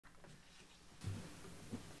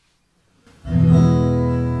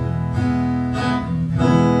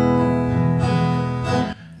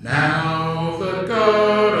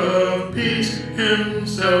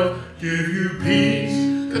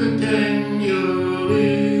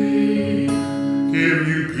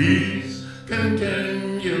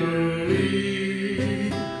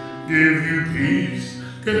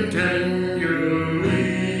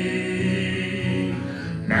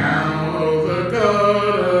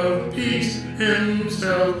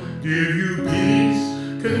himself give you peace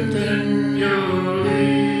continually,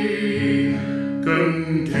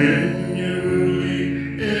 continually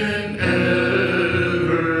in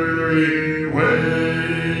every way.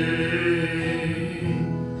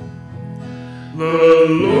 The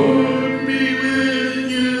Lord be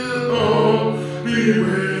with you all, be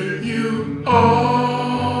with you all.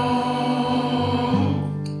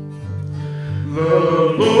 The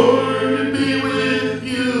Lord be with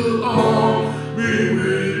you all, be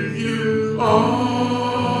with you all.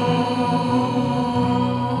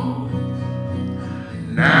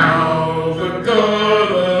 Now the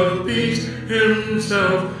God of peace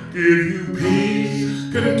himself give you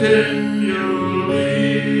peace continually,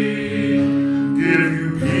 give you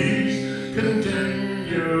peace continually,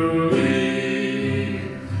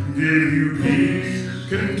 give you peace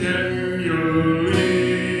continually.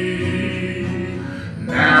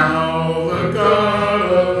 Now the God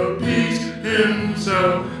of peace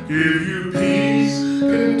himself give you peace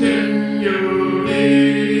continually,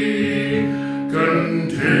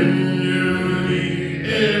 continually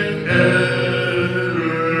in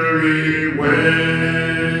every way.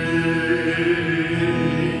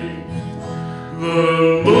 The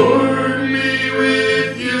Lord be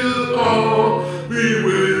with you all, be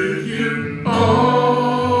with you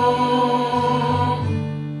all.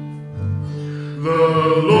 The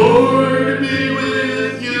Lord be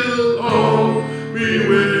with you all, be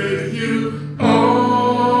with you all.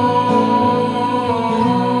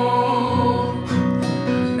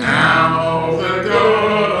 Now the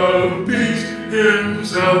God of peace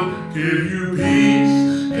himself give you